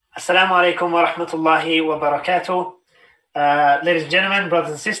Assalamu alaikum wa rahmatullahi wa barakatuh. Ladies and gentlemen,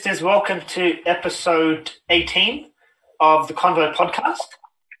 brothers and sisters, welcome to episode 18 of the Convo podcast.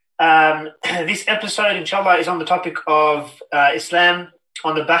 This episode, inshallah, is on the topic of Islam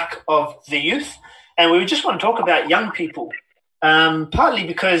on the back of the youth. And we just want to talk about young people, partly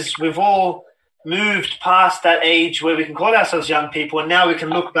because we've all moved past that age where we can call ourselves young people, and now we can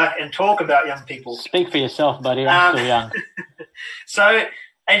look back and talk about young people. Speak for yourself, buddy. I'm still young. So,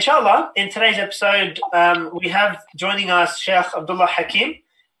 inshallah, in today's episode, we have joining us Sheikh Abdullah Hakim,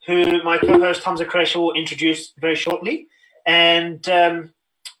 who my co-host Hamza Qureshi will introduce very shortly. And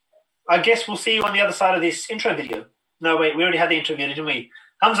I guess we'll see you on the other side of this intro video. No, wait, we already had the intro video, didn't we?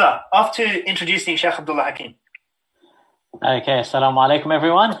 Hamza, off to introducing Sheikh Abdullah Hakim. Okay, assalamu alaikum,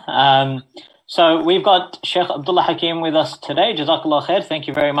 everyone. So we've got Sheikh Abdullah Hakim with us today. Jazakallah khair. Thank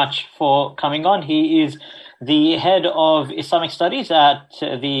you very much for coming on. He is the head of Islamic Studies at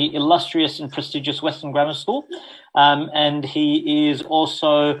the illustrious and prestigious Western Grammar School. And he is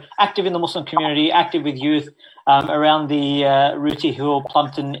also active in the Muslim community, active with youth around the Rooty Hill,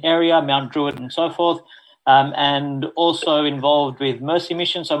 Plumpton area, Mount Druitt and so forth, and also involved with Mercy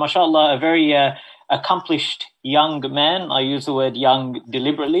Mission. So mashallah, a very accomplished young man. I use the word young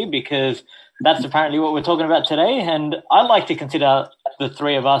deliberately because that's apparently what we're talking about today. And I like to consider the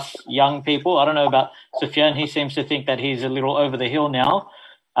three of us young people. I don't know about Sufyan. He seems to think that he's a little over the hill now.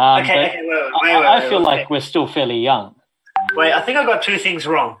 I feel like we're still fairly young. Wait, I think I got two things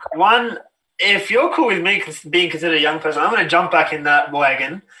wrong. One, if you're cool with me being considered a young person, I'm going to jump back in that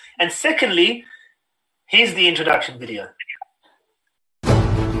wagon. And secondly, here's the introduction video.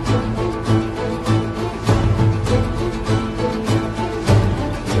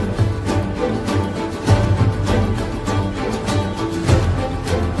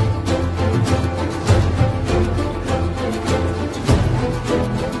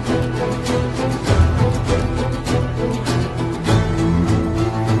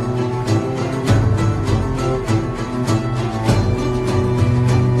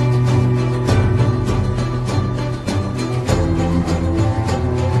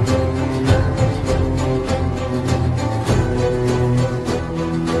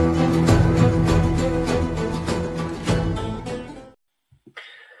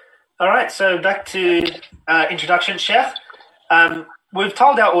 All right, so back to introduction, Sheikh. We've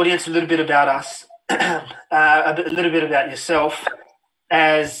told our audience a little bit about us, a little bit about yourself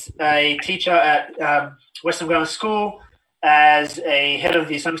as a teacher at Western Grammar School, as a head of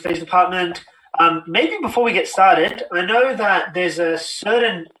the Islamic Studies department. Maybe before we get started, I know that there's a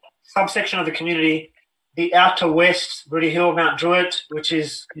certain subsection of the community, the Outer West, Rooty Hill, Mount Druitt, which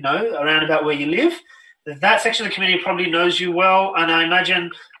is, around about where you live. That section of the community probably knows you well, and I imagine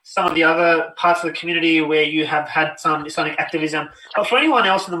some of the other parts of the community where you have had some Islamic activism. But for anyone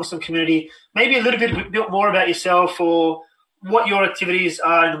else in the Muslim community, maybe a little bit more about yourself or what your activities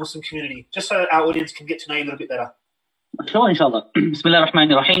are in the Muslim community, just so our audience can get to know you a little bit better. Sure, inshallah. Bismillah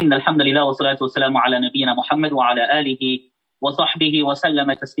ar-Rahman ar-Rahim. Alhamdulillah wa salatu wa salamu ala nabiyyina Muhammad wa ala alihi wa sahbihi wa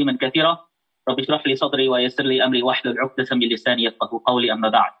sallama tasliman kathira. Rabbi shrah li sadri wa yassir li amri wahlul 'uqdatan min lisani yafqahu qawli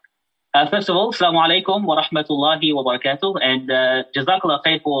amma ba'd. First of all, Assalamu alaikum wa rahmatullahi wa barakatuh, and Jazakallah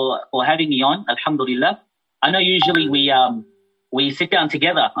khair for having me on. Alhamdulillah. I know usually we sit down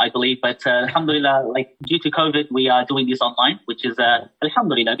together, I believe, but Alhamdulillah, like due to COVID, we are doing this online, which is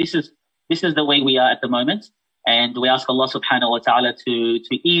Alhamdulillah. This is the way we are at the moment, and we ask Allah Subhanahu wa Taala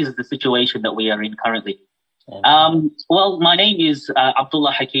to ease the situation that we are in currently. Well, my name is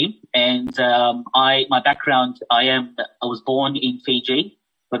Abdullah Hakim, and my background, I was born in Fiji,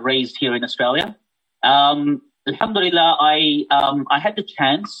 but raised here in Australia. Alhamdulillah, I had the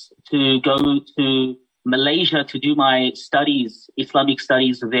chance to go to Malaysia to do my studies, Islamic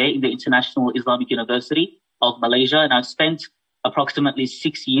studies there in the International Islamic University of Malaysia. And I've spent approximately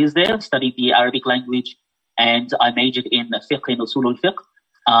 6 years there, studied the Arabic language, and I majored in fiqh and usul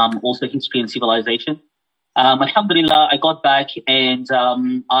al-fiqh, also history and civilization. Alhamdulillah, I got back and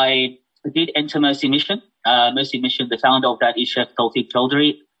I did enter Mercy Mission. Mercy Mission, the founder of that is Sheikh Tawfiq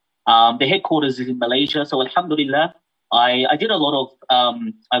Chaudhry. The headquarters is in Malaysia. So Alhamdulillah, I did a lot of,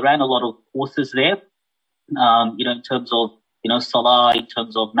 I ran a lot of courses there, in terms of, salah, in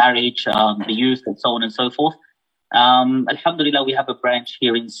terms of marriage, the youth and so on and so forth. Alhamdulillah, we have a branch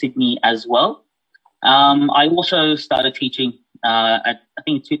here in Sydney as well. I also started teaching at, I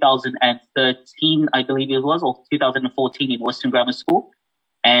think 2013, I believe it was, or 2014 in Western Grammar School.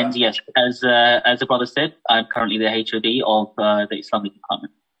 And yes, as the brother said, I'm currently the HOD of the Islamic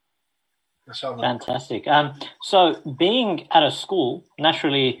department. Fantastic. So being at a school,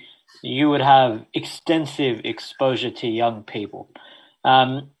 naturally, you would have extensive exposure to young people.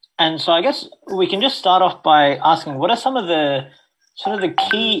 And so I guess we can just start off by asking, what are some of the sort of the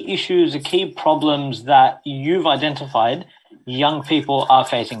key issues, the key problems that you've identified young people are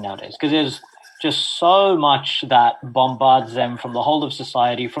facing nowadays? Because there's just so much that bombards them from the whole of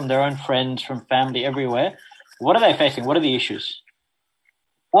society, from their own friends, from family, everywhere. What are they facing? What are the issues?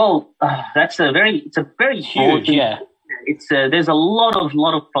 Well, it's a very huge, yeah. There's a lot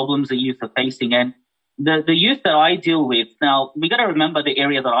of problems the youth are facing, and the youth that I deal with now, we got to remember the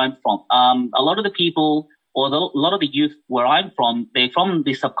area that I'm from. A lot of the people, or a lot of the youth where I'm from, they're from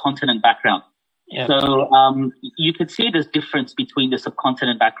the subcontinent background. Yep. So you could see this difference between the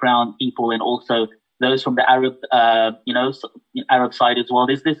subcontinent background people and also those from the Arab, Arab side as well.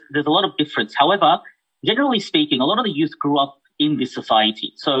 There's a lot of difference. However, generally speaking, a lot of the youth grew up in this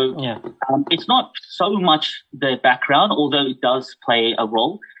society. So it's not so much the background, although it does play a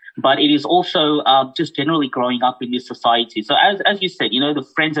role, but it is also just generally growing up in this society. So as you said, the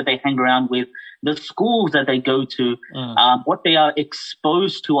friends that they hang around with, the schools that they go to, what they are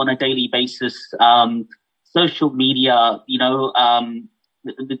exposed to on a daily basis, social media,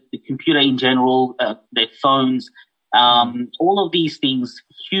 the computer in general, their phones, all of these things,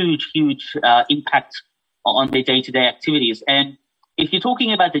 huge impact on their day-to-day activities. And if you're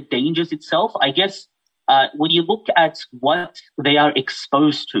talking about the dangers itself, I guess when you look at what they are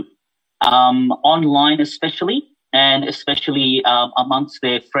exposed to, online especially, and especially amongst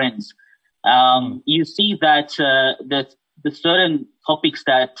their friends, you see that the certain topics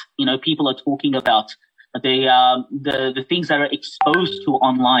that people are talking about, the things that are exposed to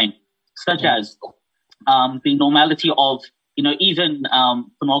online, such as the normality of even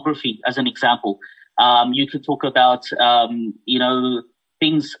pornography, as an example. You could talk about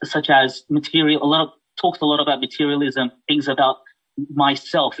things such as talks a lot about materialism, things about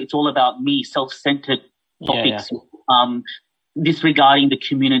myself. It's all about me, self-centered topics. Disregarding the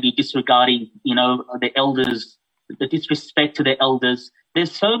community, disregarding, the elders, the disrespect to the elders.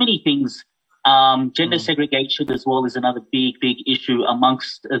 There's so many things. Gender segregation as well is another big issue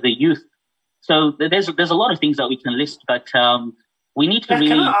amongst the youth. So there's a lot of things that we can list, but we need to really...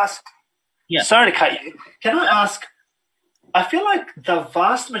 Can I ask... Yeah. Sorry to cut you. Can I ask, I feel like the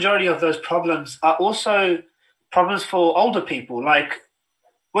vast majority of those problems are also problems for older people. Like,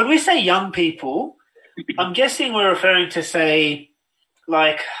 when we say young people, I'm guessing we're referring to, say,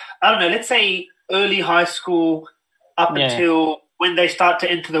 like, I don't know, let's say early high school up until when they start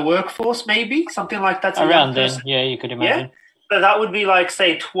to enter the workforce, maybe, something like that. Around then, you could imagine. Yeah? So that would be like,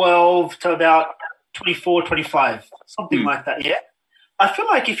 say, 12 to about 24, 25, something like that, yeah? I feel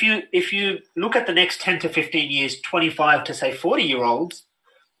like if you look at the next 10 to 15 years, 25 to, say, 40-year-olds,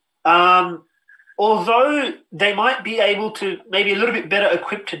 although they might be able to maybe a little bit better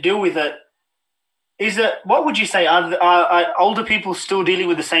equipped to deal with it, what would you say? Are older people still dealing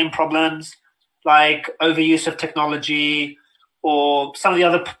with the same problems, like overuse of technology or some of the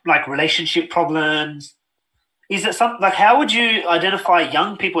other, like, relationship problems? Is it something like, how would you identify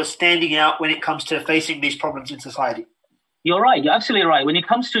young people as standing out when it comes to facing these problems in society? You're right. You're absolutely right. When it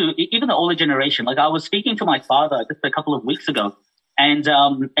comes to even the older generation, like I was speaking to my father just a couple of weeks ago, and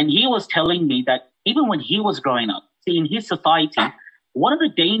he was telling me that even when he was growing up, see, in his society, one of the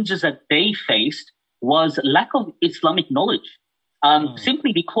dangers that they faced was lack of Islamic knowledge.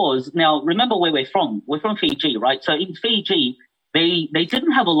 Simply because, now remember where we're from. We're from Fiji, right? So in Fiji, they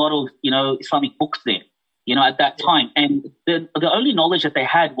didn't have a lot of, Islamic books there, at that time. And the only knowledge that they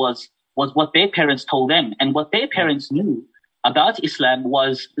had was what their parents told them. And what their parents knew about Islam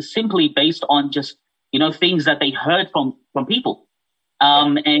was simply based on just, things that they heard from people.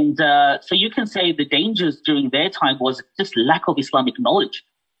 So you can say the dangers during their time was just lack of Islamic knowledge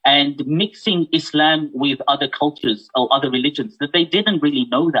and mixing Islam with other cultures or other religions, that they didn't really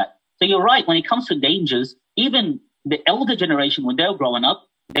know that. So you're right, when it comes to dangers, even the elder generation, when they were growing up,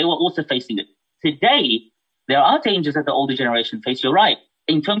 they were also facing it. Today, there are dangers that the older generation face. You're right.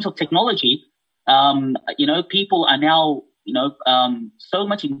 In terms of technology, people are now, so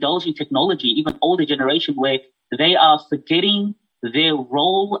much indulged in technology, even older generation, where they are forgetting their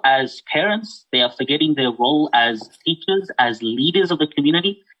role as parents. They are forgetting their role as teachers, as leaders of the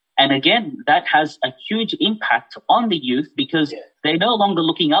community. And again, that has a huge impact on the youth because they're no longer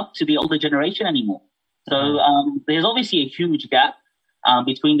looking up to the older generation anymore. So there's obviously a huge gap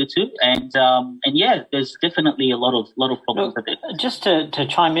between the two, and there's definitely a lot of problems with it. Just to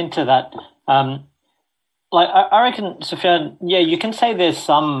chime into that, I reckon, Sufyan, you can say there's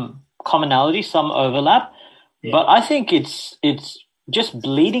some commonality, some overlap, but I think it's just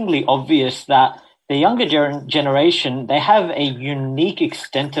bleedingly obvious that the younger generation, they have a unique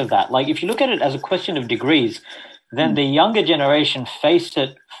extent of that. Like, if you look at it as a question of degrees, then the younger generation face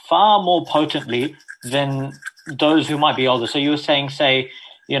it far more potently than those who might be older. So you were saying, say,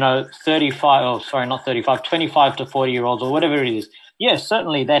 25 to 40-year-olds or whatever it is. Yes,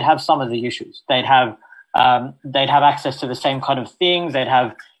 certainly they'd have some of the issues. They'd have access to the same kind of things. They'd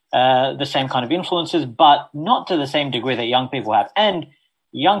have the same kind of influences, but not to the same degree that young people have. And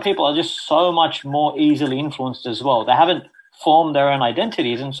young people are just so much more easily influenced as well. They haven't formed their own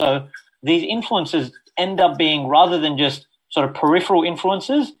identities. And so these influences end up being, rather than just sort of peripheral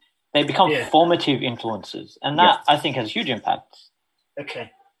influences, they become formative influences. And that, I think, has huge impacts.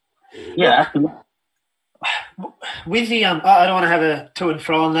 Okay. Yeah, absolutely. With the, I don't want to have a to and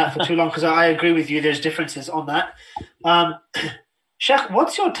fro on that for too long, because I agree with you. There's differences on that. Sheikh,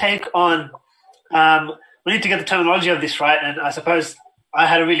 what's your take on, we need to get the terminology of this right, and I suppose I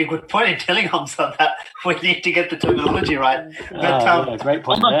had a really good point in telling Hamza that we need to get the terminology right. But, great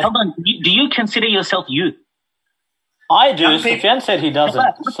point. Hold on. Do you consider yourself youth? I do. Sufyan said he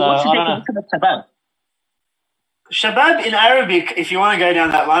doesn't. So I don't know. Shabab? Shabab in Arabic, if you want to go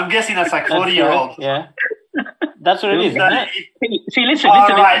down that line, I'm guessing that's like 40-year-old. Yeah. That's what it is, isn't it? See, listen. All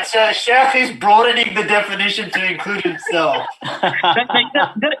right, so Sheikh is broadening the definition to include himself.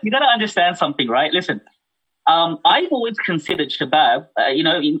 You got to understand something, right? Listen, I've always considered Shabab,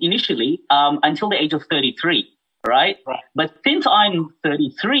 initially until the age of 33, right? But since I'm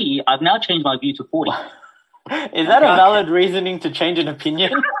 33, I've now changed my view to 40. Is that a valid reasoning to change an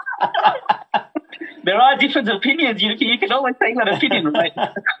opinion? There are different opinions. You can always take that opinion, right?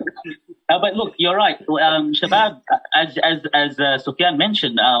 But look, you're right. Shabab, as Sufyan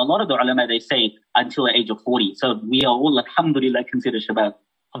mentioned, a lot of the ulama, they say until the age of 40. So we are all, alhamdulillah, considered Shabab.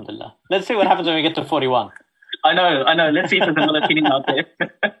 Alhamdulillah. Let's see what happens when we get to 41. I know. Let's see if there's another opinion out there.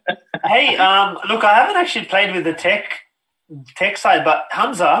 Hey, look, I haven't actually played with the tech side, but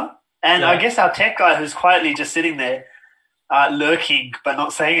Hamza, and I guess our tech guy who's quietly just sitting there, lurking but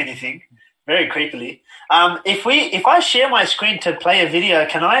not saying anything, very creepily. If I share my screen to play a video,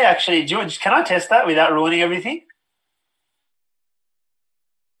 can I test that without ruining everything?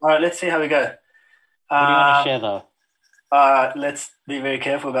 All right, let's see how we go. What do you want to share, though? Let's be very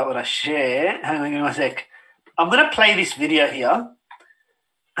careful about what I share. Hang on, give me one sec. I'm going to play this video here.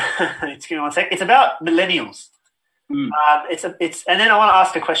 Give me one sec. It's about millennials. And then I want to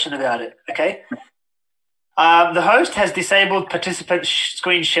ask a question about it. Okay. The host has disabled participant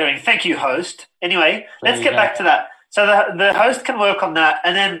screen sharing. Thank you, host. Anyway, let's get back to that. So the host can work on that.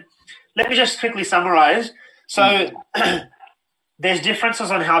 And then let me just quickly summarize. So there's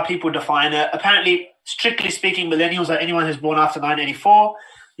differences on how people define it. Apparently, strictly speaking, millennials are anyone who's born after 1984.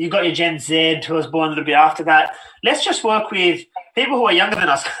 You've got your Gen Z who was born a little bit after that. Let's just work with people who are younger than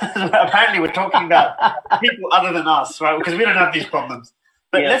us. Apparently, we're talking about people other than us, right? Because we don't have these problems.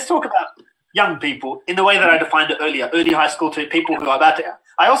 But let's talk about young people in the way that I defined it earlier, early high school to people who are about to.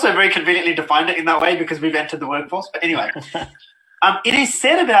 I also very conveniently defined it in that way because we've entered the workforce. But anyway, it is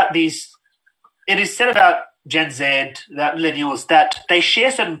said about Gen Z, that millennials, that they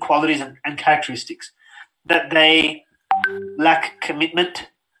share certain qualities and characteristics, that they lack commitment,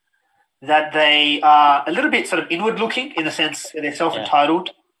 that they are a little bit sort of inward-looking in the sense that they're self-entitled,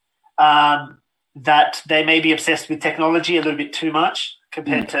 that they may be obsessed with technology a little bit too much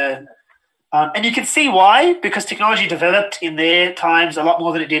compared to and you can see why, because technology developed in their times a lot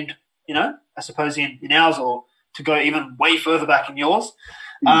more than it did, I suppose in ours, or to go even way further back in yours.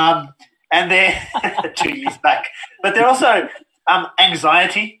 And they're 2 years back. But they're also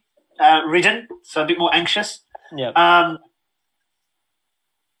anxiety ridden, so a bit more anxious. Yeah.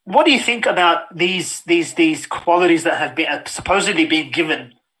 What do you think about these qualities that have been supposedly been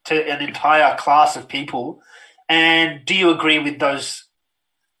given to an entire class of people? And do you agree with those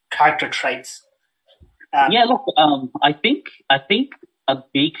character traits? Look, I think a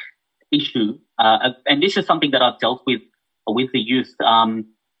big issue, and this is something that I've dealt with the youth.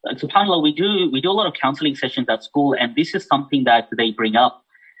 SubhanAllah, we do a lot of counseling sessions at school, and this is something that they bring up.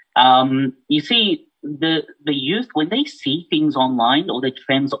 You see, the youth, when they see things online or the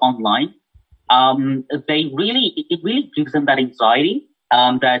trends online, it really gives them that anxiety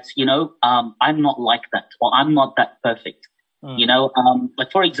that I'm not like that, or I'm not that perfect.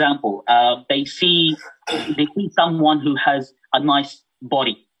 Like for example, they see someone who has a nice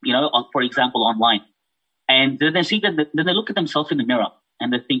body, for example, online, and then they look at themselves in the mirror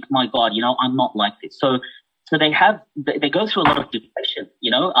and they think, my God, I'm not like this. So they go through a lot of depression,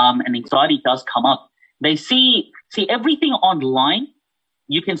 and anxiety does come up. They see everything online.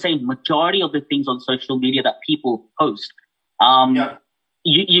 You can say majority of the things on social media that people post.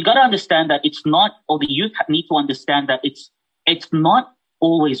 You got to understand that it's not, or the youth need to understand that it's not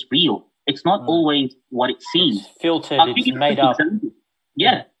always real. It's not always what it seems. It's filtered, it's made up.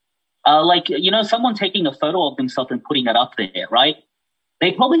 Yeah. Someone taking a photo of themselves and putting it up there, right?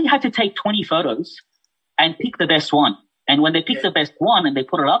 They probably had to take 20 photos and pick the best one. And when they pick the best one and they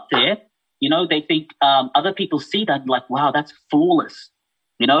put it up there, they think other people see that and like, wow, that's flawless.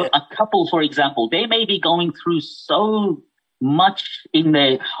 A couple, for example, they may be going through so much in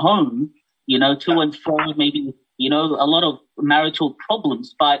their home, to and fro, maybe, a lot of marital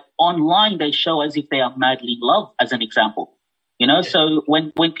problems, but online they show as if they are madly in love, as an example. So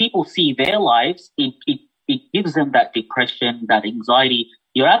when people see their lives, it gives them that depression, that anxiety.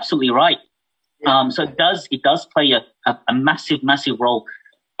 You're absolutely right. So it does play a massive, massive role.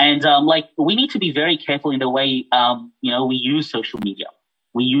 And we need to be very careful in the way we use social media.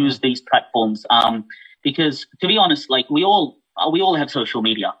 We use these platforms because, to be honest, we all have social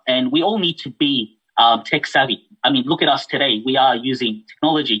media, and we all need to be tech savvy. I mean, look at us today. We are using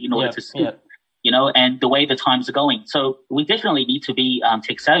technology in order to speak. And the way the times are going. So we definitely need to be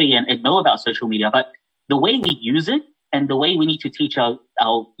tech savvy and know about social media. But the way we use it and the way we need to teach our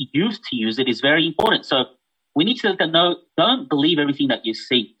youth to use it is very important. So we need to let them know, don't believe everything that you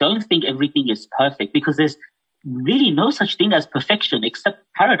see. Don't think everything is perfect, because there's really no such thing as perfection except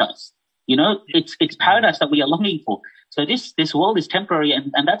paradise. It's paradise that we are longing for. So this world is temporary,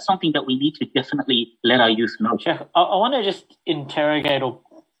 and that's something that we need to definitely let our youth know. Sheikh, I want to just interrogate or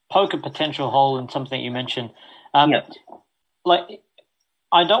poke a potential hole in something you mentioned.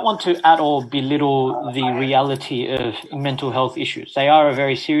 I don't want to at all belittle the reality of mental health issues. They are a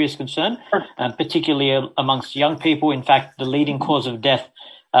very serious concern, particularly amongst young people. In fact, the leading cause of death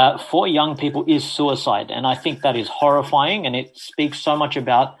for young people is suicide. And I think that is horrifying, and it speaks so much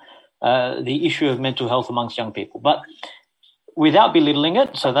about the issue of mental health amongst young people. But without belittling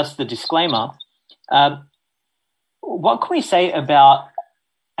it, so that's the disclaimer, what can we say about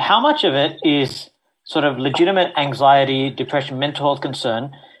how much of it is sort of legitimate anxiety, depression, mental health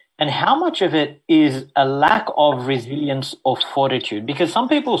concern, and how much of it is a lack of resilience or fortitude? Because some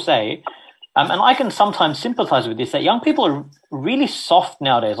people say, and I can sometimes sympathize with this, that young people are really soft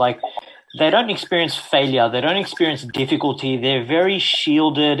nowadays. They don't experience failure. They don't experience difficulty. They're very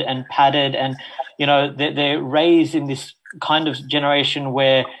shielded and padded, and, they're raised in this kind of generation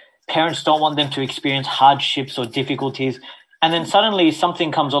where parents don't want them to experience hardships or difficulties. And then suddenly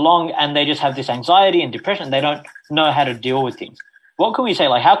something comes along and they just have this anxiety and depression. They don't know how to deal with things. What can we say?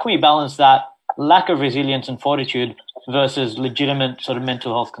 How can we balance that lack of resilience and fortitude versus legitimate sort of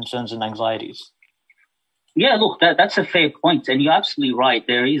mental health concerns and anxieties? Yeah, look, that's a fair point. And you're absolutely right.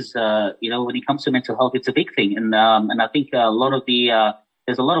 There is, when it comes to mental health, it's a big thing. And I think there's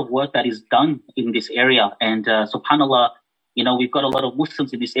a lot of work that is done in this area. And subhanAllah, we've got a lot of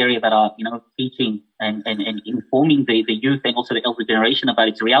Muslims in this area that are, teaching and informing the youth and also the elder generation about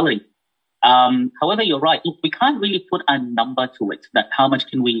its reality. However, you're right. Look, we can't really put a number to it. That how much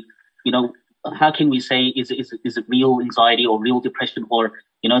can we, how can we say is it real anxiety or real depression or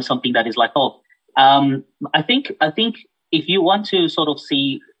something that is I think if you want to sort of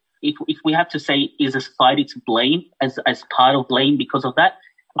see if we have to say is a society to blame as part of blame because of that,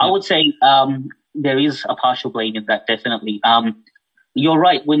 I would say there is a partial blame in that, definitely. You're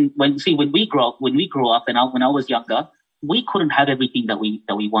right. When we grew up and when I was younger, we couldn't have everything that we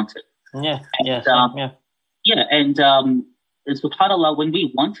wanted. And subhanAllah, when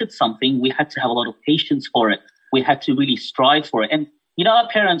we wanted something, we had to have a lot of patience for it. We had to really strive for it. And our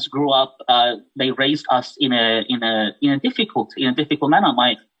parents grew up. They raised us in a difficult manner.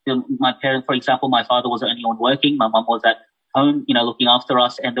 My parents, for example, my father was the only one working. My mum was at home, looking after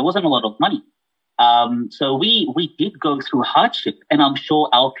us, and there wasn't a lot of money. So we did go through hardship, and I'm sure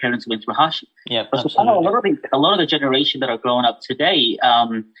our parents went through hardship. Yeah, but subhanAllah, a lot of the generation that are growing up today,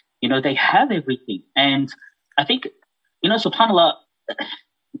 they have everything. And I think, subhanAllah,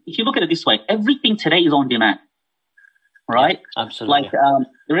 if you look at it this way, everything today is on demand, right? Yeah, absolutely.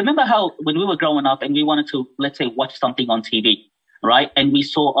 Remember how when we were growing up and we wanted to, let's say, watch something on TV, right? And we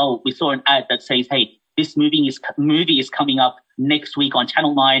saw an ad that says, hey, this movie is coming up next week on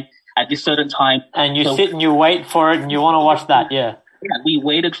Channel 9 at this certain time. And you sit and you wait for it and you want to watch that, yeah. Yeah, we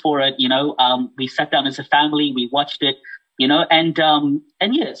waited for it, we sat down as a family, we watched it,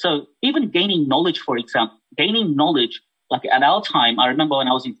 so even gaining knowledge, like at our time, I remember when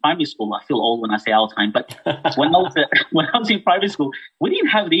I was in primary school, I feel old when I say our time, but when I was in primary school, we didn't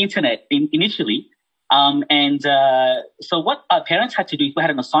have the internet initially. So what our parents had to do, if we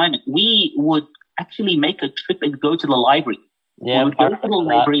had an assignment, we would actually make a trip and go to the library. Yeah, we would go to the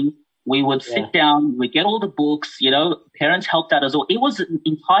library, we would sit down, we get all the books, parents helped out as well. It was an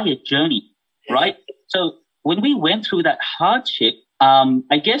entire journey, right? So when we went through that hardship,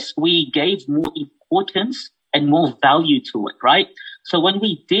 I guess we gave more importance and more value to it, right? So when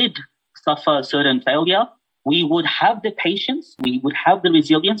we did suffer a certain failure, we would have the patience, we would have the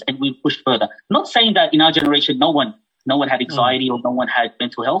resilience, and we push further. Not saying that in our generation, no one had anxiety or no one had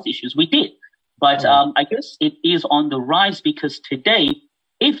mental health issues. We did. But I guess it is on the rise because today,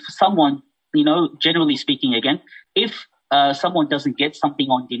 if someone, generally speaking again, if someone doesn't get something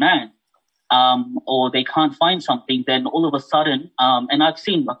on demand, or they can't find something, then all of a sudden, and I've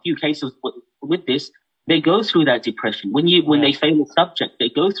seen a few cases with this, they go through that depression. When they fail a subject, they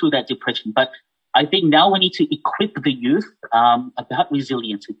go through that depression. But I think now we need to equip the youth about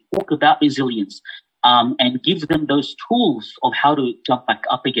resilience, and talk about resilience, and give them those tools of how to jump back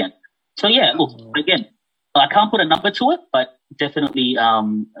up again. So yeah, look, again, I can't put a number to it, but definitely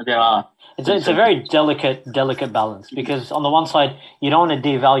there are. It's a very delicate balance, because on the one side you don't want to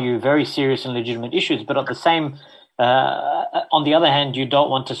devalue very serious and legitimate issues, but at the same, on the other hand, you don't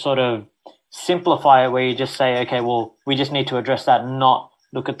want to sort of simplify it where you just say, okay, well, we just need to address that and not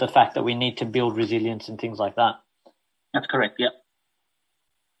look at the fact that we need to build resilience and things like that. That's correct. Yeah.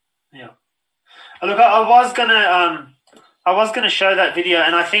 Look, I was gonna show that video,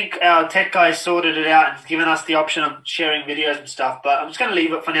 and I think our tech guy sorted it out and given us the option of sharing videos and stuff. But I'm just going to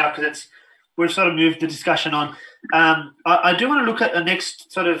leave it for now because we've sort of moved the discussion on. I do want to look at the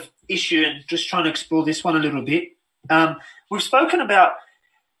next sort of issue and just trying to explore this one a little bit. We've spoken about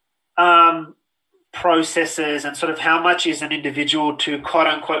processes and sort of how much is an individual to quote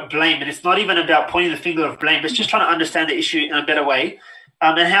unquote blame, and it's not even about pointing the finger of blame. It's just trying to understand the issue in a better way.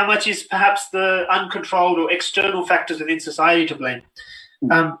 And how much is perhaps the uncontrolled or external factors within society to blame?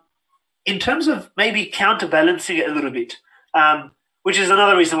 In terms of maybe counterbalancing it a little bit, which is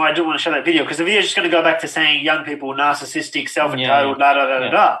another reason why I don't want to show that video, because the video is just going to go back to saying young people, narcissistic, self-entitled,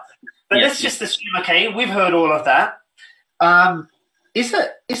 But let's just assume, okay, we've heard all of that. Is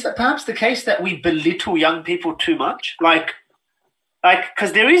it perhaps the case that we belittle young people too much? Like,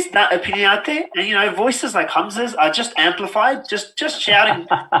 because there is that opinion out there, and voices like Hamza's are just amplified, just shouting,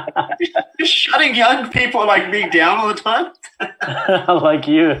 just shutting young people like me down all the time. Like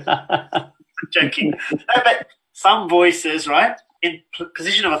you. I'm joking. But some voices, right, in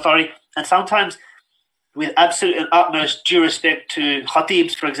position of authority, and sometimes with absolute and utmost due respect to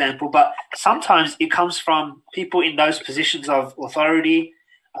khatibs, for example, but sometimes it comes from people in those positions of authority,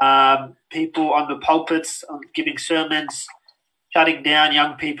 people on the pulpits, giving sermons, shutting down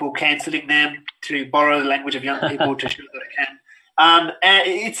young people, cancelling them, to borrow the language of young people to show that it can. And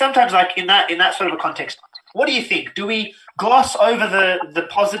it's sometimes like in that sort of a context. What do you think? Do we gloss over the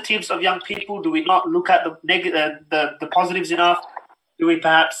positives of young people? Do we not look at the positives enough? Do we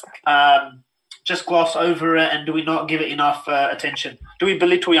perhaps just gloss over it, and do we not give it enough attention? Do we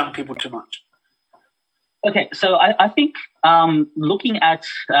belittle young people too much? Okay, so I think looking at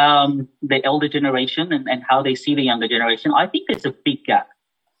the elder generation and how they see the younger generation, I think there's a big gap.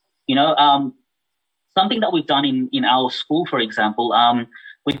 Something that we've done in our school, for example,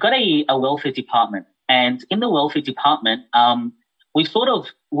 we've got a welfare department. And in the welfare department, we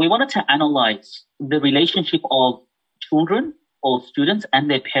wanted to analyze the relationship of children or students and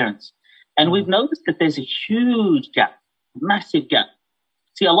their parents. And we've noticed that there's a huge gap, massive gap.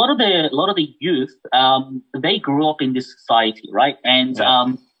 See, a lot of the youth, they grew up in this society, right? And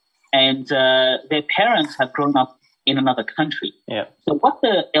their parents have grown up in another country. Yeah. So what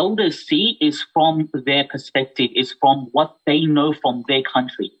the elders see is from their perspective, is from what they know from their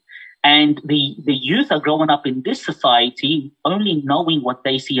country. And the youth are growing up in this society only knowing what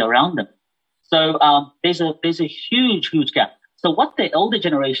they see around them. So there's a huge gap. So what the elder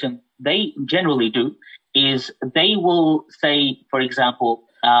generation, they generally do is they will say, for example,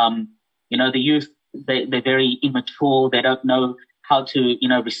 the youth, they're very immature. They don't know how to,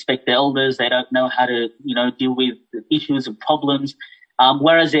 respect the elders. They don't know how to, deal with issues and problems.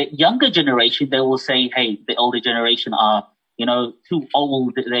 Whereas the younger generation, they will say, hey, the older generation are, too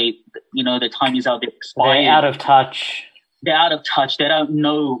old. The time is out. They're expired. They're out of touch. They're out of touch. They don't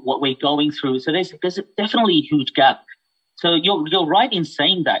know what we're going through. So there's definitely a huge gap. So you're right in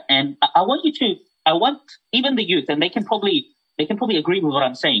saying that. And I want even the youth, and they can probably agree with what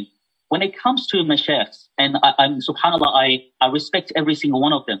I'm saying. When it comes to mashaykhs, and I'm subhanAllah, I respect every single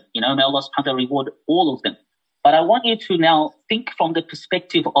one of them. May Allah subhanahu wa ta'ala reward all of them. But I want you to now think from the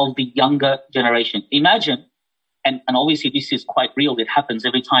perspective of the younger generation. Imagine, and obviously this is quite real, it happens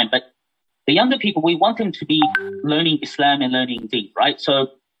every time, but the younger people, we want them to be learning Islam and learning Deen, right?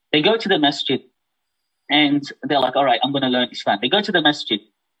 So they go to the masjid and they're like, all right, I'm going to learn Islam. They go to the masjid,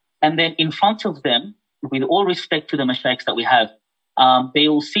 and then in front of them, with all respect to the mashaykhs that we have, they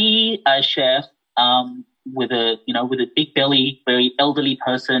will see a shaykh with a big belly, very elderly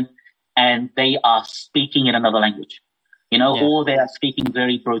person, and they are speaking in another language, or they are speaking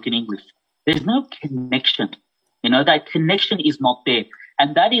very broken English. There's no connection. That connection is not there.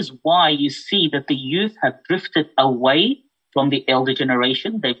 And that is why you see that the youth have drifted away from the elder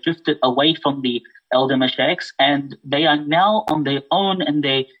generation. They've drifted away from the elder mashaykhs, and they are now on their own, and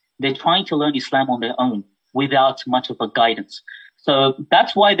they're trying to learn Islam on their own without much of a guidance. So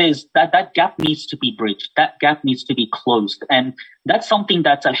that's why there's that gap needs to be bridged. That gap needs to be closed. And that's something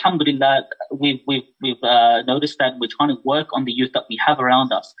that, alhamdulillah, we've noticed that we're trying to work on the youth that we have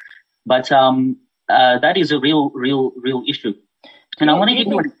around us. But that is a real issue. And I want to give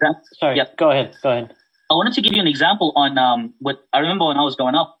you an example. Sorry, go ahead. I wanted to give you an example on what I remember when I was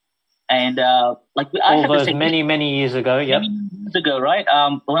growing up. And I had those many years ago, Many years ago, right?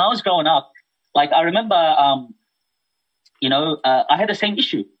 When I was growing up, I remember, I had the same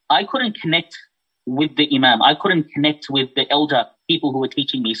issue. I couldn't connect with the imam. I couldn't connect with the elder people who were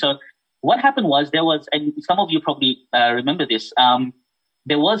teaching me. So what happened was and some of you probably remember this.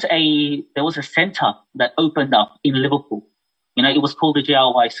 There was a center that opened up in Liverpool. It was called the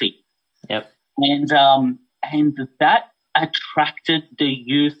JRYC. Yep. And that attracted the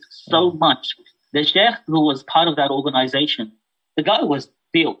youth so much. The sheikh who was part of that organization, the guy was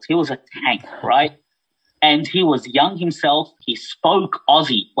built. He was a tank, right? And he was young himself. He spoke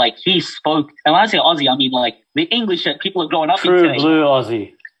Aussie. And when I say Aussie, I mean the English that people are growing up in today. True blue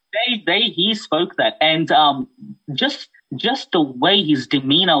Aussie. He spoke that. And just the way his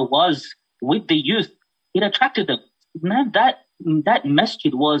demeanor was with the youth, it attracted them. Man, that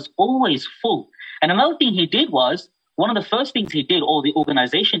masjid was always full. And another thing he did was, one of the first things he did, or the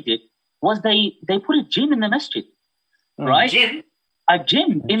organization did, was they put a gym in the masjid, right? Gym? A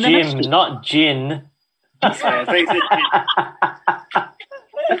gym in the masjid. Not gin. I thought you said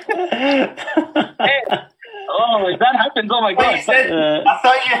Oh, if that happens, oh my God.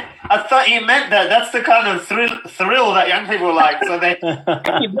 I thought you meant that. That's the kind of thrill that young people like. So they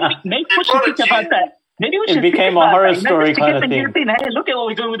maybe we should think about that. Maybe we should. It became a horror story kind of thing. Hey, look at what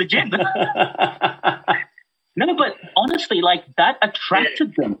we're doing with the gym. No, but honestly, that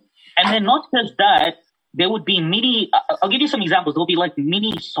attracted them. And then not just that, there would be I'll give you some examples. There would be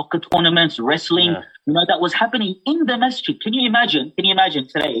mini soccer tournaments, wrestling, that was happening in the masjid. Can you imagine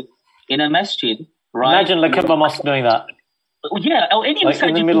today in a masjid, right? Imagine Lakemba Mosque doing that. Yeah, or any masjid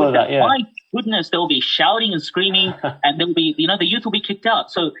in the middle of that, yeah. My goodness, they'll be shouting and screaming, and there'll be, the youth will be kicked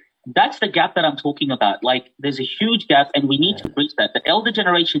out. So that's the gap that I'm talking about. There's a huge gap, and we need to bridge that. The elder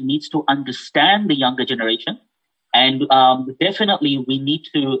generation needs to understand the younger generation, and definitely we need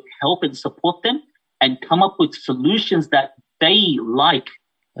to help and support them and come up with solutions that they like,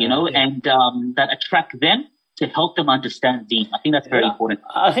 and that attract them to help them understand Deen. I think that's very important.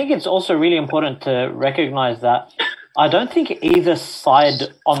 I think it's also really important to recognize that I don't think either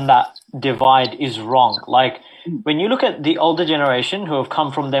side on that divide is wrong. When you look at the older generation who have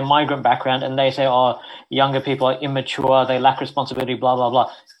come from their migrant background and they say, younger people are immature, they lack responsibility, blah, blah,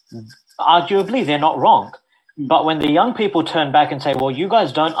 blah. Arguably, they're not wrong. But when the young people turn back and say, well, you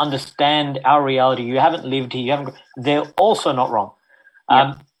guys don't understand our reality, you haven't lived here, they're also not wrong.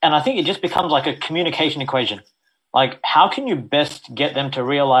 And I think it just becomes like a communication equation. How can you best get them to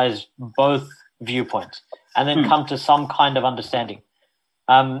realize both viewpoints and then come to some kind of understanding?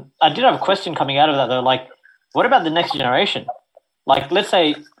 I did have a question coming out of that, though. What about the next generation? Let's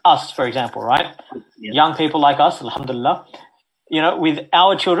say us, for example, right? Yeah. Young people like us, alhamdulillah, with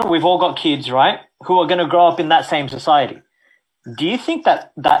our children, we've all got kids, right, who are going to grow up in that same society. Do you think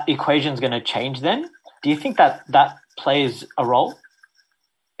that equation is going to change then? Do you think that plays a role?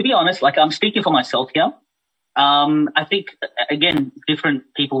 To be honest, I'm speaking for myself here. I think, again, different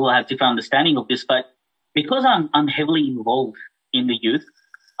people will have different understanding of this, but because I'm heavily involved in the youth,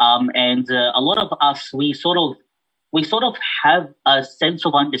 and a lot of us, we sort of have a sense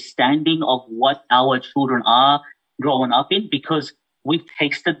of understanding of what our children are growing up in, because we've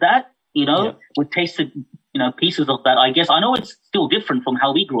tasted that, we've tasted, pieces of that. I guess I know it's still different from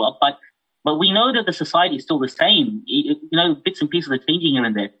how we grew up, but we know that the society is still the same. Bits and pieces are changing here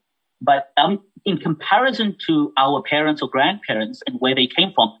and there. But in comparison to our parents or grandparents and where they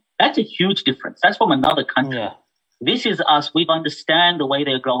came from, that's a huge difference. That's from another country. Yeah. This is us. We understand the way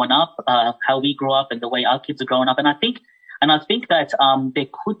they're growing up, how we grew up, and the way our kids are growing up. And I think that there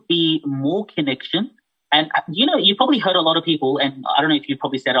could be more connection. And you probably heard a lot of people, and I don't know if you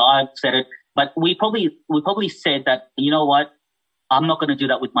probably said it or I've said it, but we probably said that, you know what, I'm not going to do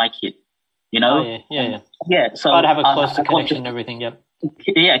that with my kid. Yeah. So I'd have a closer connection and everything. Yep.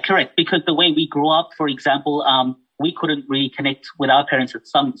 Yeah, correct. Because the way we grew up, for example, we couldn't really connect with our parents at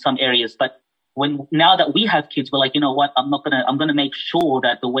some areas, but when now that we have kids, we're like, you know what? I'm gonna make sure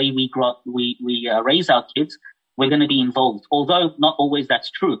that the way we raise our kids, we're gonna be involved. Although not always that's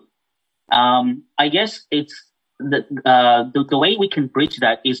true. I guess it's the way we can bridge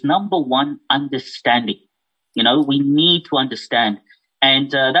that is number one, understanding. You know, we need to understand.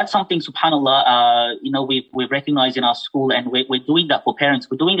 And that's something, subhanAllah, we recognize in our school, and we're doing that for parents.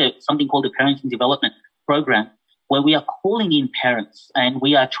 We're doing something called the Parenting Development Program, where we are calling in parents and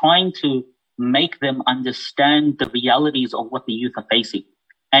we are trying to make them understand the realities of what the youth are facing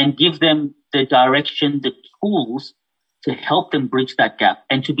and give them the direction, the tools to help them bridge that gap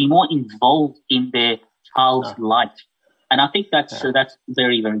and to be more involved in their child's life. And I think that's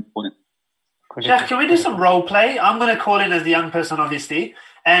very, very important. Sheikh, can we do some role play? I'm going to call in as the young person, obviously,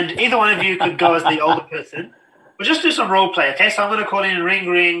 and either one of you could go as the older person. We'll just do some role play, okay? So I'm going to call in, ring,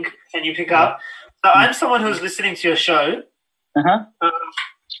 ring, and you pick up. So I'm someone who's listening to your show.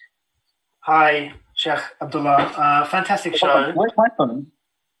 Hi, Sheikh Abdullah. Fantastic show. Where's my phone?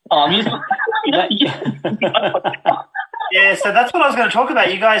 Oh, I'm using Yeah, so that's what I was going to talk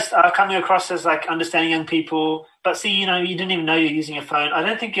about. You guys are coming across as like understanding young people, but see, you didn't even know you're using your phone. I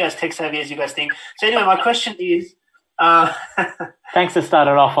don't think you're as tech savvy as you guys think. So anyway, my question is... Thanks to start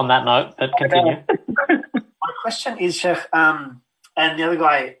it off on that note, but continue. My question is, Sheikh, and the other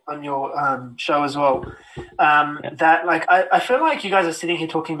guy on your show as well, that like I feel like you guys are sitting here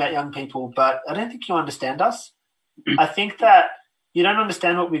talking about young people, but I don't think you understand us. I think that you don't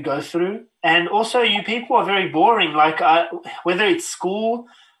understand what we go through. And also you people are very boring. Like whether it's school,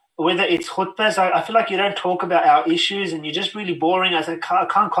 whether it's khutbahs, I feel like you don't talk about our issues and you're just really boring. I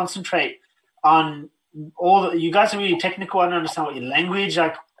can't concentrate on you guys are really technical. I don't understand what your language,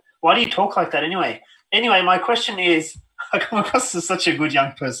 like why do you talk like that anyway? Anyway, my question is, I come across as such a good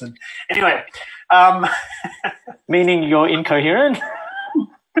young person. Anyway. Meaning you're incoherent?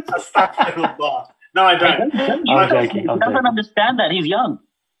 No, I don't. I'm joking. He doesn't understand that. He's young.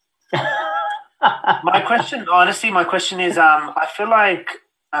 My question is, I feel like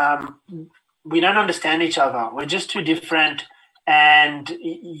we don't understand each other. We're just too different. And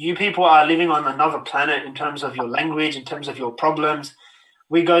you people are living on another planet in terms of your language, in terms of your problems.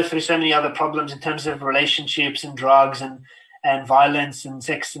 We go through so many other problems in terms of relationships and drugs and violence and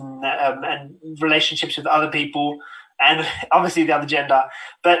sex and relationships with other people and obviously the other gender.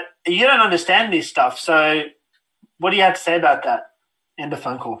 But you don't understand this stuff. So what do you have to say about that? End of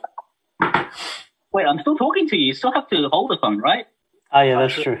phone call. Wait, I'm still talking to you. You still have to hold the phone, right? Oh, yeah,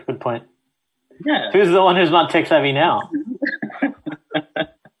 that's true. Good point. Yeah. Who's the one who's not tech savvy now?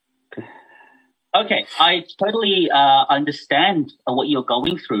 Okay, I totally understand what you're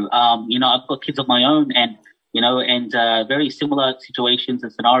going through. I've got kids of my own and very similar situations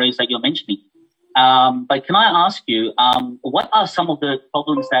and scenarios that you're mentioning. But can I ask you, what are some of the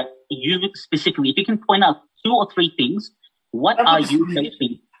problems that you specifically, if you can point out 2 or 3 things, what are you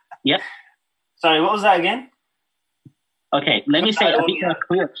facing? Yep. Sorry, what was that again? Okay, let me say a bit more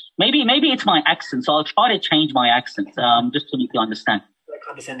clear. Maybe it's my accent, so I'll try to change my accent just to make you understand.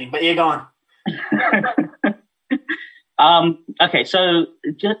 Condescending, but yeah, go on. Okay, so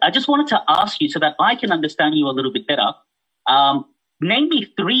I just wanted to ask you so that I can understand you a little bit better. Name me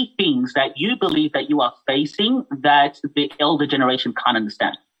 3 things that you believe that you are facing that the elder generation can't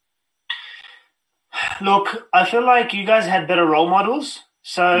understand. Look, I feel like you guys had better role models.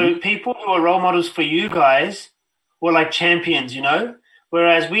 So people who are role models for you guys were like champions,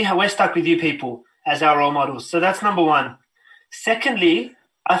 whereas we're stuck with you people as our role models. So that's number 1. Secondly,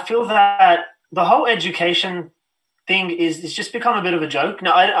 I feel that the whole education thing is just become a bit of a joke.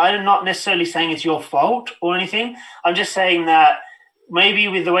 Now, I'm not necessarily saying it's your fault or anything. I'm just saying that maybe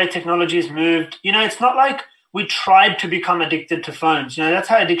with the way technology has moved, it's not like we tried to become addicted to phones. That's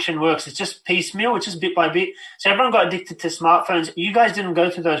how addiction works. It's just piecemeal. It's just bit by bit. So everyone got addicted to smartphones. You guys didn't go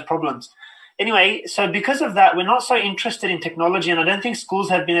through those problems. Anyway, so because of that, we're not so interested in technology, and I don't think schools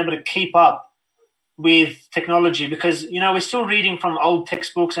have been able to keep up with technology because, we're still reading from old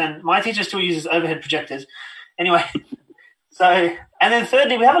textbooks and my teacher still uses overhead projectors. Anyway, and then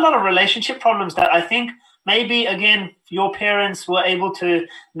thirdly, we have a lot of relationship problems that I think maybe, again, your parents were able to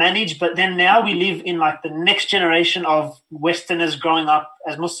manage, but then now we live in like the next generation of Westerners growing up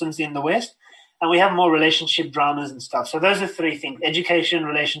as Muslims in the West, and we have more relationship dramas and stuff. So those are 3 things: education,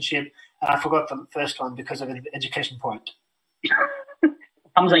 relationship, and I forgot the first one because of the education point.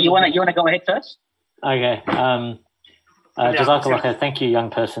 Hamza, you wanna go ahead first? Okay. Jazakallah khair. Thank you,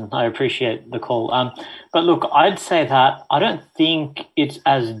 young person. I appreciate the call. But look, I'd say that I don't think it's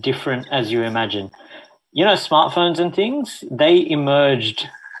as different as you imagine. Smartphones and things, they emerged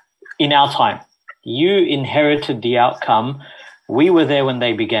in our time. You inherited the outcome. We were there when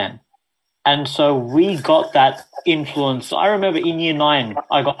they began. And so we got that influence. I remember in year 9,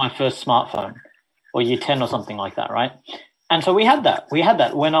 I got my first smartphone, or year 10 or something like that, right? And so we had that. We had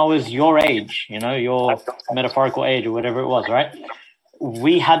that when I was your age, your metaphorical age or whatever it was, right?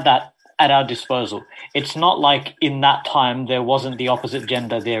 We had that at our disposal. It's not like in that time there wasn't the opposite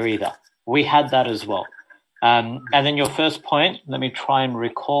gender there either. We had that as well. And then your first point, let me try and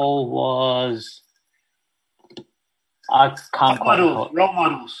recall, was... I can't quite recall. Role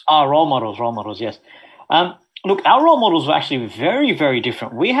models. Role models, yes. Look, our role models were actually very, very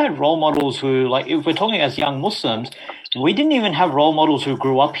different. We had role models who, like, if we're talking as young Muslims, we didn't even have role models who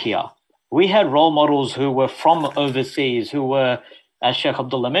grew up here. We had role models who were from overseas, who were, as Sheikh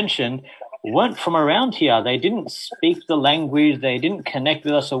Abdullah mentioned, weren't from around here. They didn't speak the language. They didn't connect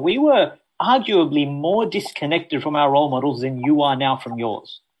with us. So we were arguably more disconnected from our role models than you are now from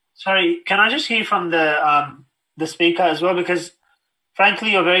yours. Sorry, can I just hear from the speaker as well? Because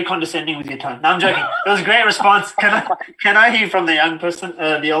frankly, you're very condescending with your tone. No, I'm joking. It was a great response. Can I hear from the young person,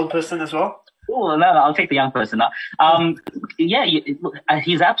 the old person as well? Oh, no, I'll take the young person now.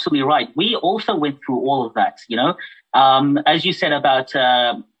 He's absolutely right. We also went through all of that, as you said about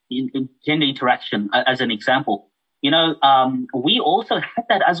gender interaction as an example. We also had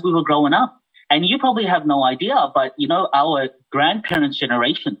that as we were growing up. And you probably have no idea, but, our grandparents'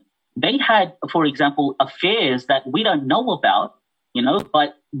 generation, they had, for example, affairs that we don't know about,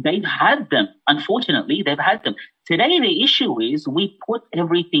 but they've had them. Unfortunately, they've had them. Today, the issue is we put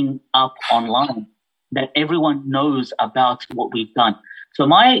everything up online that everyone knows about what we've done. So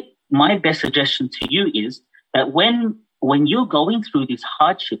my best suggestion to you is that when you're going through this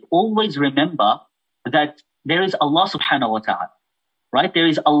hardship, always remember that there is Allah subhanahu wa ta'ala, right? There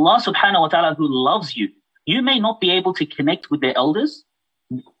is Allah subhanahu wa ta'ala who loves you. You may not be able to connect with the elders.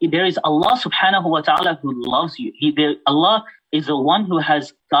 There is Allah subhanahu wa ta'ala who loves you. Allah is the one who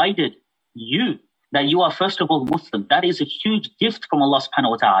has guided you, that you are first of all Muslim. That is a huge gift from Allah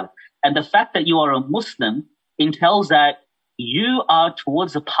subhanahu wa ta'ala. And the fact that you are a Muslim entails that you are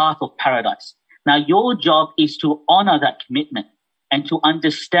towards the path of paradise. Now, your job is to honor that commitment and to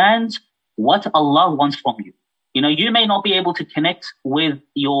understand what Allah wants from you. You may not be able to connect with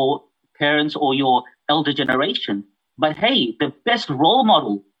your parents or your elder generation, but hey, the best role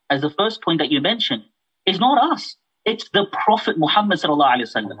model, as the first point that you mentioned, is not us. It's the Prophet Muhammad sallallahu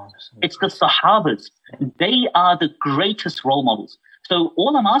alaihi wasallam. It's the Sahabas. They are the greatest role models. So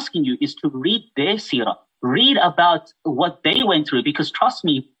all I'm asking you is to read their seerah, read about what they went through, because trust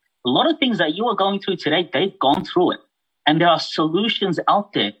me, a lot of things that you are going through today, they've gone through it. And there are solutions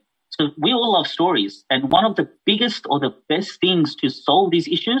out there. So we all love stories. And one of the biggest or the best things to solve these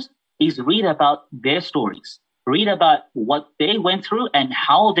issues is read about their stories. Read about what they went through and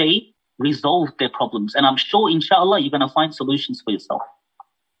how they resolved their problems. And I'm sure, inshallah, you're going to find solutions for yourself.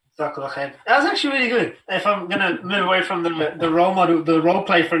 That was actually really good. If I'm going to move away from the role model, the role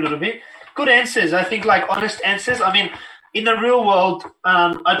play for a little bit, good answers. I think honest answers. I mean, in the real world,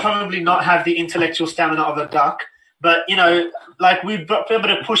 I'd probably not have the intellectual stamina of a duck, but, we'd be able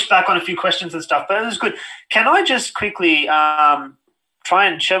to push back on a few questions and stuff. But it was good. Can I just quickly try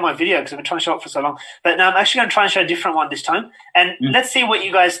and show my video, because I've been trying to show it for so long. But I'm actually going to try and show a different one this time. And let's see what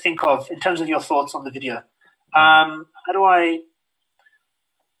you guys think of in terms of your thoughts on the video. How do I...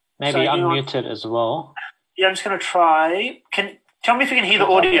 Maybe unmute it as well. Yeah, I'm just going to try. Tell me if you can hear the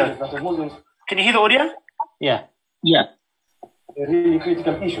audio. Can you hear the audio? Yeah. Yeah. Really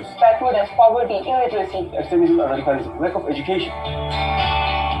critical issues. Backwardness, poverty, illiteracy, extremism, and radicalism, lack of education.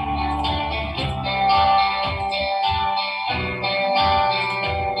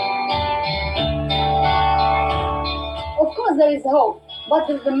 Of course, there is hope, but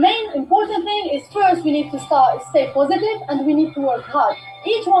the main important thing is first we need to stay positive and we need to work hard.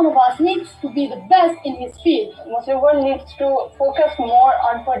 Each one of us needs to be the best in his field. Muslim world needs to focus more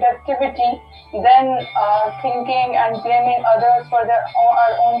on productivity than thinking and blaming others for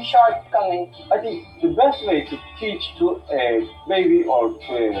our own shortcomings. I think the best way to teach to a baby or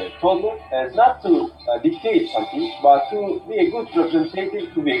to a toddler is not to dictate something, but to be a good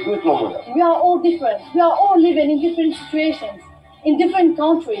representative, to be a good role model. We are all different. We are all living in different situations, in different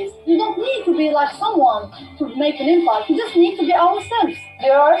countries. You don't need to be like someone to make an impact. You just need to be ourselves.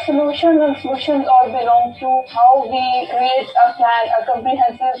 There are solutions, and solutions all belong to how we create a plan, a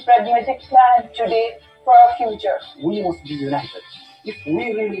comprehensive, pragmatic plan today for our future. We must be united. If we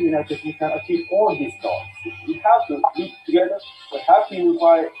really united, we can achieve all these goals. We have to be together. We have to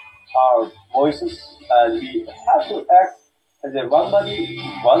unify our voices, and we have to act as a one body,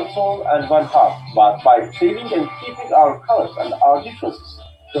 one soul, and one heart, but by saving and keeping our colors and our differences.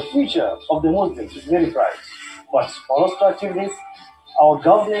 The future of the Muslims is very bright, but for us to achieve this, our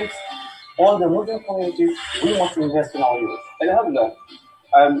governments all the Muslim communities, we must invest in our youth. Alhamdulillah,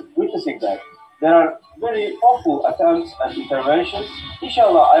 I'm witnessing that. There are very awful attempts and interventions.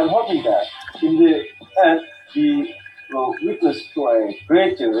 Inshallah, I'm hoping that in the end, we will witness to a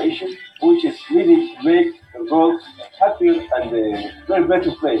great generation which is really to make the world happier and a very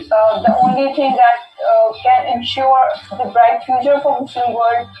better place. The only thing that can ensure the bright future for Muslim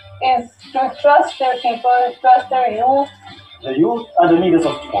world is to trust their people, trust their youth. The youth are the leaders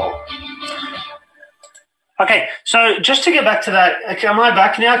of tomorrow. Okay, so just to get back to that, okay, am I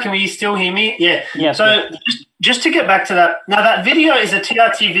back now? Can we still hear me? Yeah. Yes. So just to get back to that, now that video is a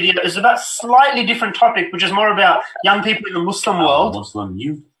TRT video. It's about slightly different topic, which is more about young people in the Muslim world. Muslim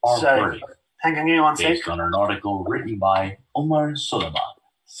youth are brave. Hang on, give me one sec. Based on an article written by Omar Suleiman.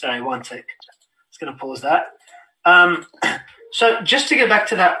 Sorry, one sec. Just going to pause that. So just to get back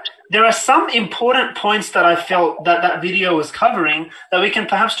to that, there are some important points that I felt that video was covering that we can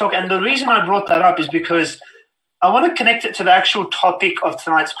perhaps talk. And the reason I brought that up is because I want to connect it to the actual topic of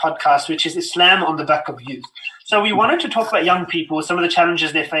tonight's podcast, which is Islam on the back of youth. So we wanted to talk about young people, some of the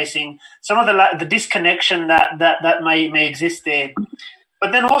challenges they're facing, some of the disconnection that may exist there,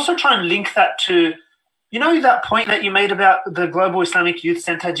 but then also try and link that to, you know, that point that you made about the Global Islamic Youth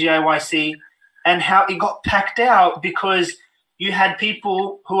Center, GIYC, and how it got packed out because you had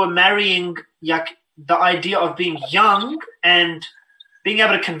people who were marrying the idea of being young and being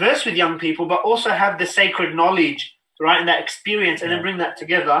able to converse with young people, but also have the sacred knowledge, right, and that experience, and then bring that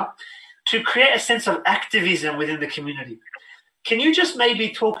together to create a sense of activism within the community. Can you just maybe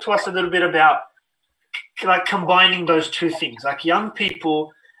talk to us a little bit about like combining those two things, like young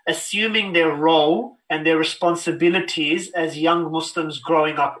people assuming their role and their responsibilities as young Muslims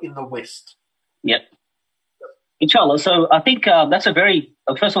growing up in the West? Yep. Inshallah. So I think that's a very,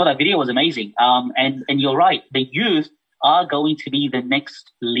 first of all, that video was amazing. And you're right. The youth are going to be the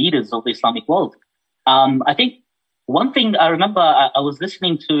next leaders of the Islamic world. I think one thing I remember, I was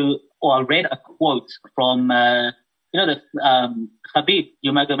listening to, or I read a quote from, the Khabib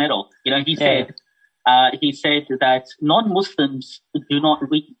Nurmagomedov. He said that non-Muslims they don't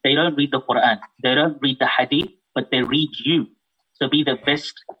read the Quran. They don't read the Hadith, but they read you. So be the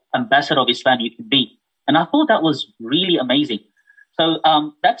best ambassador of Islam you can be. And I thought that was really amazing. So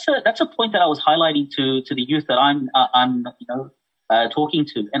that's a point that I was highlighting to the youth that I'm talking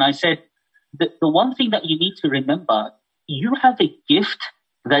to. And I said, the one thing that you need to remember, you have a gift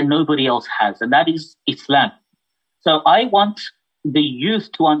that nobody else has, and that is Islam. So I want the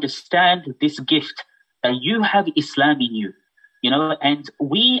youth to understand this gift, that you have Islam in you, and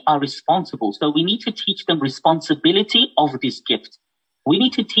we are responsible. So we need to teach them responsibility of this gift. We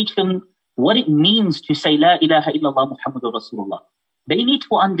need to teach them what it means to say, La ilaha illallah Muhammadur Rasulullah. They need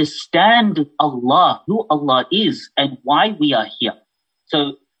to understand Allah, who Allah is, and why we are here.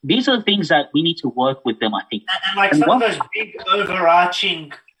 So these are the things that we need to work with them, I think. And some of those big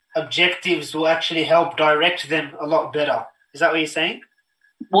overarching objectives will actually help direct them a lot better. Is that what you're saying?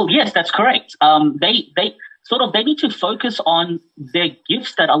 Well, yes, that's correct. They need to focus on their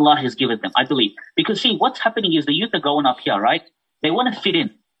gifts that Allah has given them, I believe. Because see, what's happening is the youth are growing up here, right? They want to fit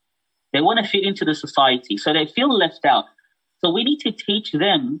in. They want to fit into the society. So they feel left out. So we need to teach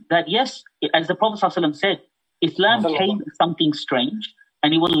them that, yes, as the Prophet ﷺ said, Islam came as something strange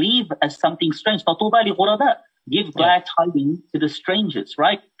and it will leave as something strange. فَطُوبَى لِغُرَبَاء. Give glad tidings to the strangers,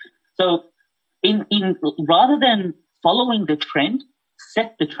 right? So in rather than following the trend,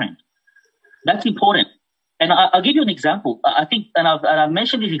 set the trend. That's important. And I'll give you an example. I think, and I've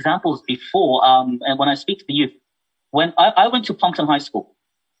mentioned these examples before, and when I speak to the youth, when I went to Plumpton High School,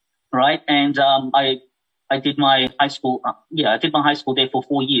 right? And I did my high school, I did my high school there for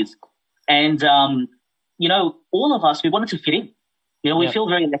 4 years. And, all of us, we wanted to fit in. We feel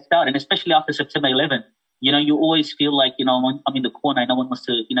very left out. And especially after September 11, you always feel like, I'm in the corner. No one wants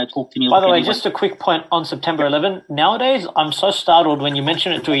to, talk to me. By the way, just a quick point on September 11. Nowadays, I'm so startled when you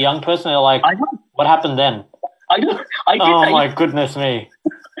mention it to a young person. They're like, what happened then? I know. My goodness me.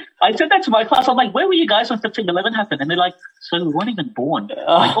 I said that to my class. I'm like, where were you guys when September 11 happened? And they're like, so we weren't even born.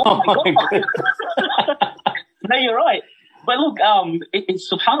 Like, oh my God. No, you're right. But look, it's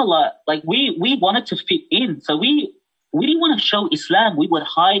subhanAllah, like we wanted to fit in. So we didn't want to show Islam. We would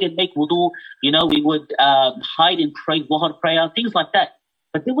hide and make wudu. We would hide and pray Dhuhr prayer, things like that.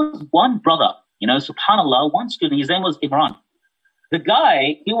 But there was one brother, subhanAllah, one student, his name was Imran. The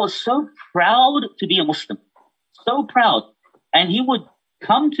guy, he was so proud to be a Muslim. So proud. And he would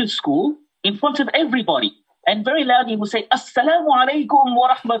come to school in front of everybody. And very loudly he would say, Assalamu alaikum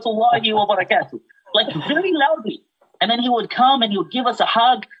wa rahmatullahi wa barakatuh. Like very loudly. And then he would come and he would give us a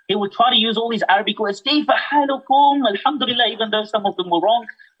hug. He would try to use all these Arabic words, كيف حالكم, alhamdulillah, even though some of them were wrong.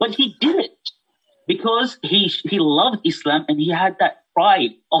 But he did it because he loved Islam and he had that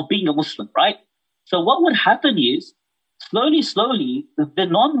pride of being a Muslim, right? So what would happen is, slowly, the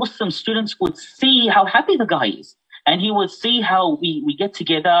non-Muslim students would see how happy the guy is. And he would see how we get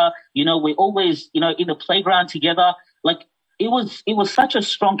together, we're always, in the playground together. Like, it was such a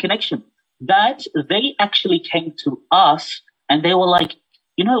strong connection that they actually came to us and they were like,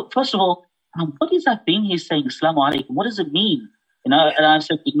 first of all, what is that thing he's saying, Assalamu alaikum? What does it mean? And I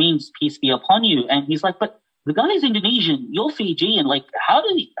said, it means peace be upon you. And he's like, but the guy is Indonesian, you're Fijian. Like, how do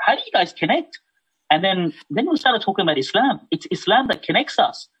you guys connect? And then we started talking about Islam. It's Islam that connects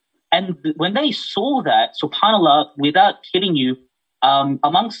us. And when they saw that, subhanAllah, without kidding you,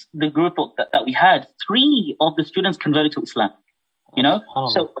 amongst the group that we had, 3 of the students converted to Islam.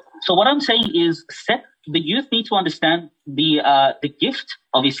 So what I'm saying is, the youth need to understand the gift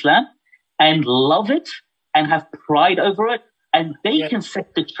of Islam and love it and have pride over it, and they can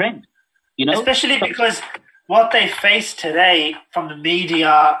set the trend. Especially because what they face today from the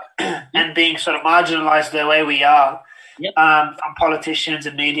media and being sort of marginalized the way we are, from politicians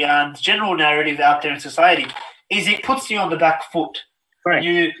and media and general narrative out there in society, is it puts you on the back foot. Right.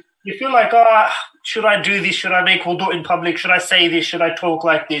 You feel like, should I do this? Should I make wudu in public? Should I say this? Should I talk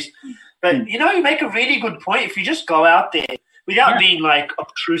like this? But, you make a really good point. If you just go out there without being like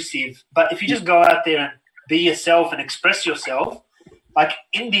obtrusive, but if you just go out there and be yourself and express yourself, like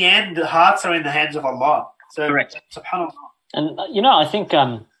in the end, the hearts are in the hands of Allah. So, subhanAllah. And, I think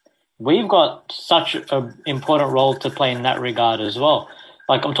we've got such an important role to play in that regard as well.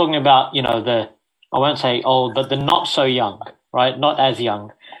 Like I'm talking about, I won't say old, but the not so young, right? Not as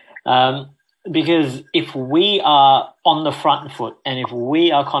young. Because if we are on the front foot and if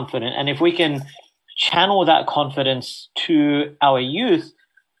we are confident and if we can channel that confidence to our youth,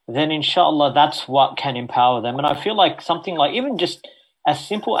 then inshallah that's what can empower them. And I feel like something like even just as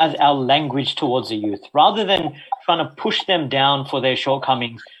simple as our language towards the youth, rather than trying to push them down for their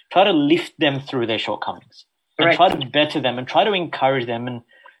shortcomings, try to lift them through their shortcomings and try to better them and try to encourage them. And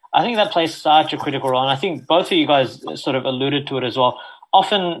I think that plays such a critical role. And I think both of you guys sort of alluded to it as well.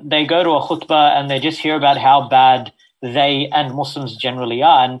 Often they go to a khutbah and they just hear about how bad they and Muslims generally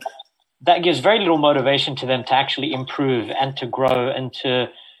are. And that gives very little motivation to them to actually improve and to grow and to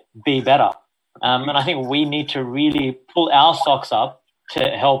be better. And I think we need to really pull our socks up to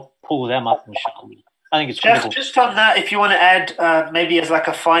help pull them up, inshallah. I think it's critical. Just on that, if you want to add maybe as like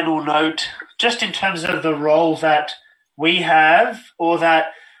a final note, just in terms of the role that we have, or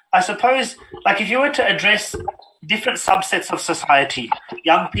that I suppose, like if you were to address different subsets of society,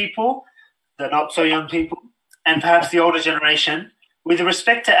 young people, the not so young people, and perhaps the older generation, with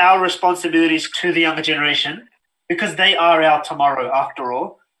respect to our responsibilities to the younger generation, because they are our tomorrow after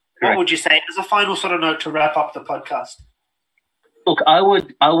all, what would you say as a final sort of note to wrap up the podcast? Look, I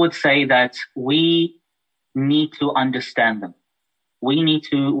would say that we need to understand them. We need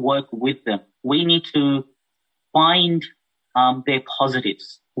to work with them. We need to find their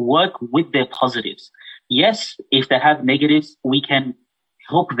positives, work with their positives. Yes, if they have negatives, we can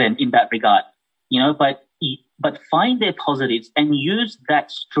help them in that regard, but find their positives and use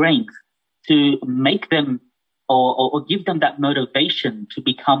that strength to make them or give them that motivation to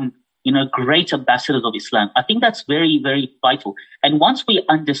become, great ambassadors of Islam. I think that's very, very vital. And once we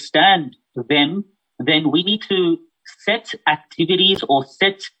understand them, then we need to set activities or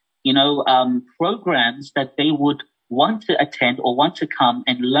set, programs that they would want to attend or want to come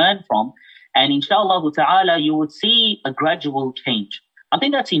and learn from. And inshallah ta'ala, you would see a gradual change. I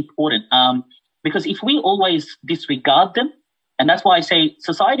think that's important because if we always disregard them, and that's why I say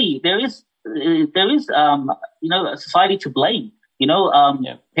society, there is a society to blame.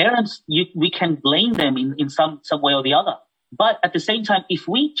 Parents, we can blame them in some way or the other. But at the same time, if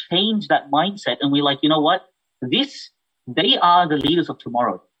we change that mindset and we're like, you know what, they are the leaders of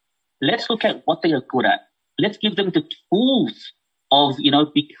tomorrow. Let's look at what they are good at. Let's give them the tools of,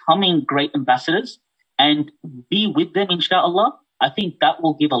 becoming great ambassadors and be with them, inshallah. I think that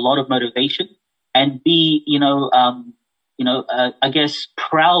will give a lot of motivation and be, I guess,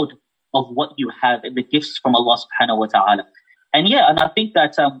 proud of what you have and the gifts from Allah subhanahu wa ta'ala. And I think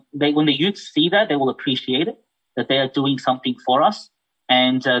that when the youth see that, they will appreciate it, that they are doing something for us,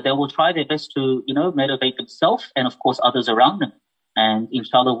 and they will try their best to, motivate themselves and, of course, others around them. And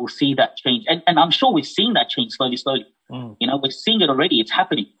inshallah, we'll see that change. And I'm sure we've seen that change slowly. We're seeing it already. It's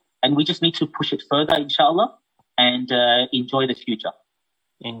happening. And we just need to push it further, inshallah, and enjoy the future.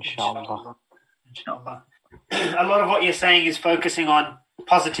 Inshallah. A lot of what you're saying is focusing on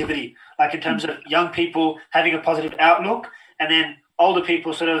positivity. like in terms of young people having a positive outlook, and then older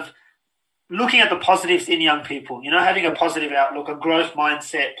people sort of looking at the positives in young people, having a positive outlook, a growth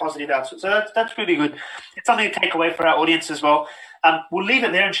mindset, positive outlook. So that's really good. It's something to take away for our audience as well. We'll leave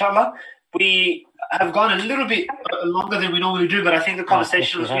it there, inshallah. We have gone a little bit longer than we normally do, but I think the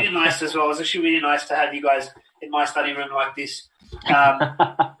conversation was really nice as well. It was actually really nice to have you guys in my study room like this on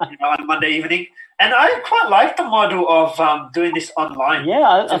a Monday evening. And I quite like the model of doing this online.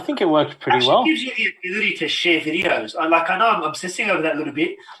 Yeah, I think it worked pretty well. It gives you the ability to share videos. I know I'm obsessing over that a little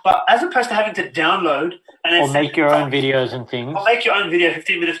bit, but as opposed to having to download and then or make your own videos and things. Or make your own video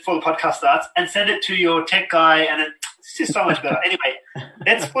 15 minutes before the podcast starts and send it to your tech guy, and it's just so much better. Anyway,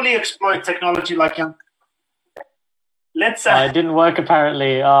 let's fully exploit technology like young. Let's. It didn't work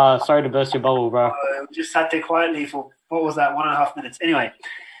apparently. Sorry to burst your bubble, bro. We just sat there quietly for, what was that, 1.5 minutes? Anyway.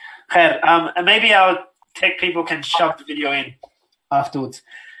 And maybe our tech people can shove the video in afterwards.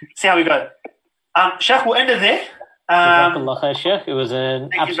 See how we go. Sheikh, we'll end it there. Jazakallah khair, Sheikh. It was an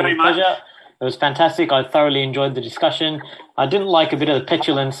absolute pleasure. It was fantastic. I thoroughly enjoyed the discussion. I didn't like a bit of the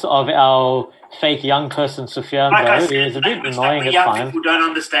petulance of our fake young person, Sufyan, like though. He was a bit annoying at times. Young people don't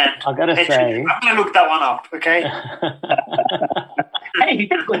understand. I gotta say. I'm going to look that one up, okay? Hey, he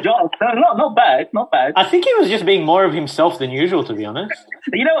did a good job. Not bad. I think he was just being more of himself than usual, to be honest.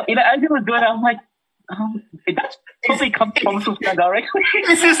 As he was doing it, I'm like, that's probably come from Sufyan directly.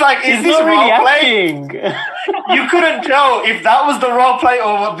 This is like, is He's this not role really play? acting. You couldn't tell if that was the role play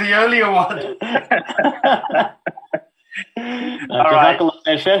or the earlier one. All right.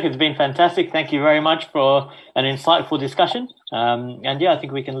 Sheikh, it's been fantastic. Thank you very much for an insightful discussion. And I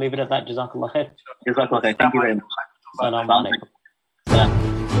think we can leave it at that. Jazakallah khair. Jazakallah khair. Thank you very much. Assalamu alaikum.